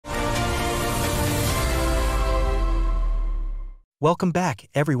Welcome back,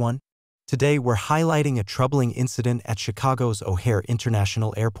 everyone. Today we're highlighting a troubling incident at Chicago's O'Hare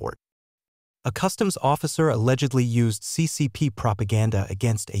International Airport. A customs officer allegedly used CCP propaganda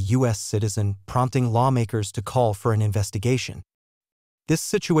against a U.S. citizen, prompting lawmakers to call for an investigation. This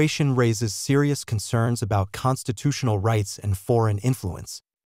situation raises serious concerns about constitutional rights and foreign influence.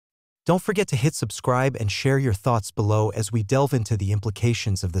 Don't forget to hit subscribe and share your thoughts below as we delve into the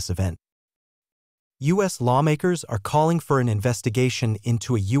implications of this event. U.S. lawmakers are calling for an investigation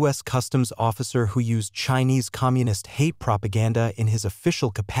into a U.S. customs officer who used Chinese communist hate propaganda in his official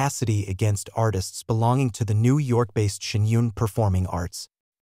capacity against artists belonging to the New York-based Shenyun Performing Arts.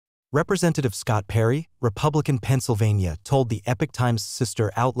 Representative Scott Perry, Republican Pennsylvania, told the Epoch Times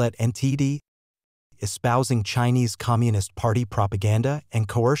sister outlet NTD, espousing Chinese Communist Party propaganda and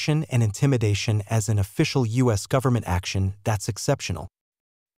coercion and intimidation as an official U.S. government action, that's exceptional.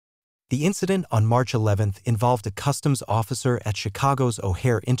 The incident on March 11th involved a customs officer at Chicago's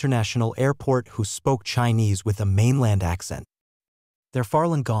O'Hare International Airport who spoke Chinese with a mainland accent. They're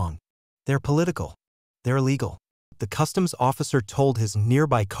Falun Gong. They're political. They're illegal. The customs officer told his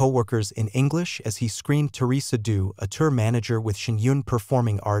nearby co-workers in English as he screened Teresa Du, a tour manager with Shenyun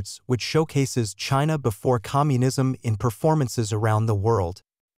Performing Arts, which showcases China before communism in performances around the world.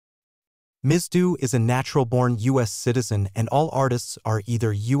 Ms. Du is a natural-born U.S. citizen, and all artists are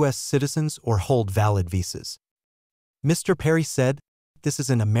either U.S. citizens or hold valid visas. Mr. Perry said, "This is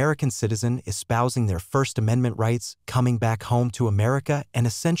an American citizen espousing their First Amendment rights, coming back home to America and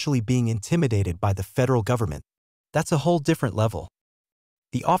essentially being intimidated by the federal government. That's a whole different level."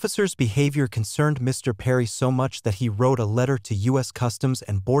 The officer's behavior concerned Mr. Perry so much that he wrote a letter to U.S. Customs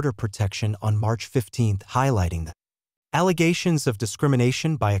and Border Protection on March 15, highlighting the allegations of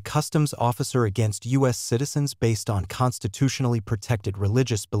discrimination by a customs officer against U.S. citizens based on constitutionally protected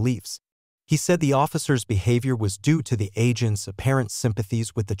religious beliefs. He said the officer's behavior was due to the agent's apparent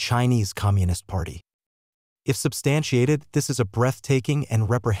sympathies with the Chinese Communist Party. If substantiated, this is a breathtaking and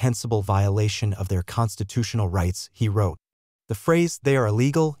reprehensible violation of their constitutional rights, he wrote. The phrase, "they are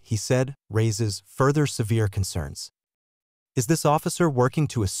illegal," he said, raises further severe concerns. Is this officer working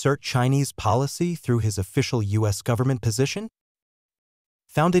to assert Chinese policy through his official U.S. government position?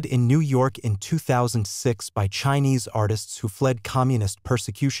 Founded in New York in 2006 by Chinese artists who fled communist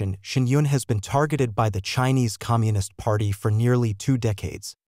persecution, Shenyun has been targeted by the Chinese Communist Party for nearly 2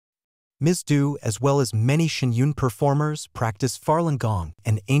 decades. Ms. Du, as well as many Shenyun performers, practice Falun Gong,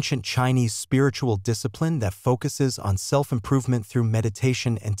 an ancient Chinese spiritual discipline that focuses on self-improvement through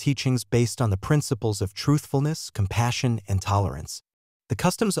meditation and teachings based on the principles of truthfulness, compassion, and tolerance. The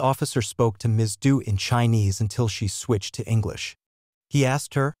customs officer spoke to Ms. Du in Chinese until she switched to English. He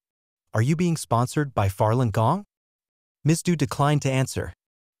asked her, "Are you being sponsored by Falun Gong?" Ms. Du declined to answer.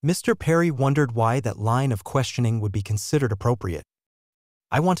 Mr. Perry wondered why that line of questioning would be considered appropriate.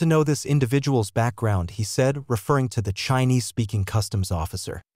 "I want to know this individual's background," he said, referring to the Chinese-speaking customs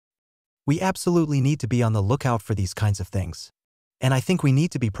officer. "We absolutely need to be on the lookout for these kinds of things. And I think we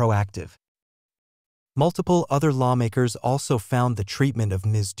need to be proactive." Multiple other lawmakers also found the treatment of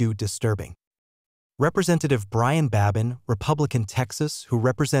Ms. Du disturbing. Representative Brian Babin, Republican Texas, who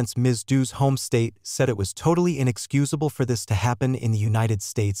represents Ms. Du's home state, said it was totally inexcusable for this to happen in the United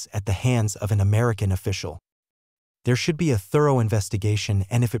States at the hands of an American official. There should be a thorough investigation,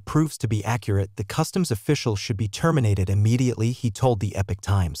 and if it proves to be accurate, the customs official should be terminated immediately, he told the Epoch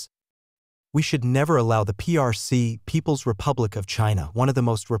Times. We should never allow the PRC, People's Republic of China, one of the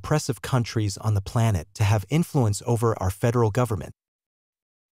most repressive countries on the planet, to have influence over our federal government.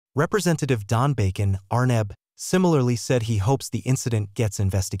 Representative Don Bacon, Arneb, similarly said he hopes the incident gets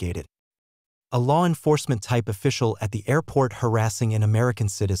investigated. A law enforcement type official at the airport harassing an American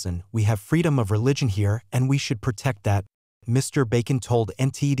citizen. "We have freedom of religion here, and we should protect that," Mr. Bacon told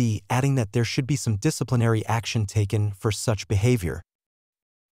NTD, adding that there should be some disciplinary action taken for such behavior.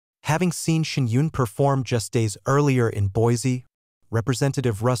 Having seen Shenyun perform just days earlier in Boise,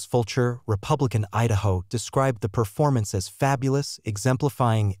 Representative Russ Fulcher, Republican Idaho, described the performance as fabulous,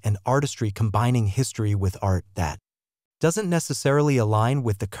 exemplifying an artistry combining history with art that doesn't necessarily align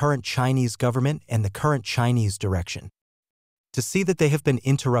with the current Chinese government and the current Chinese direction. To see that they have been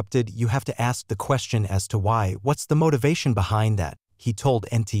interrupted, you have to ask the question as to why. What's the motivation behind that? He told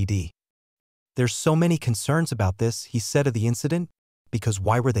NTD. There's so many concerns about this, he said of the incident, because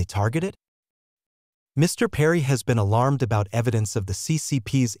why were they targeted? Mr. Perry has been alarmed about evidence of the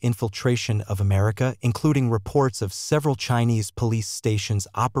CCP's infiltration of America, including reports of several Chinese police stations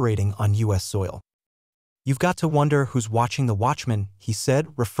operating on U.S. soil. You've got to wonder who's watching the watchman, he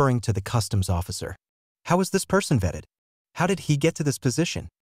said, referring to the customs officer. How is this person vetted? How did he get to this position?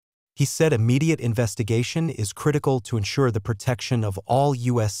 He said immediate investigation is critical to ensure the protection of all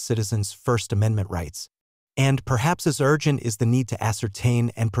U.S. citizens' First Amendment rights. And perhaps as urgent is the need to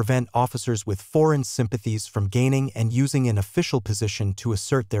ascertain and prevent officers with foreign sympathies from gaining and using an official position to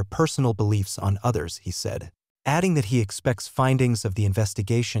assert their personal beliefs on others, he said, adding that he expects findings of the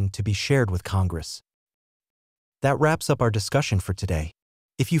investigation to be shared with Congress. That wraps up our discussion for today.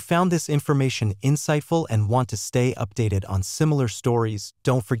 If you found this information insightful and want to stay updated on similar stories,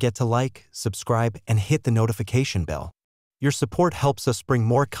 don't forget to like, subscribe, and hit the notification bell. Your support helps us bring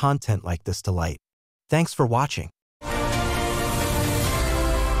more content like this to light. Thanks for watching.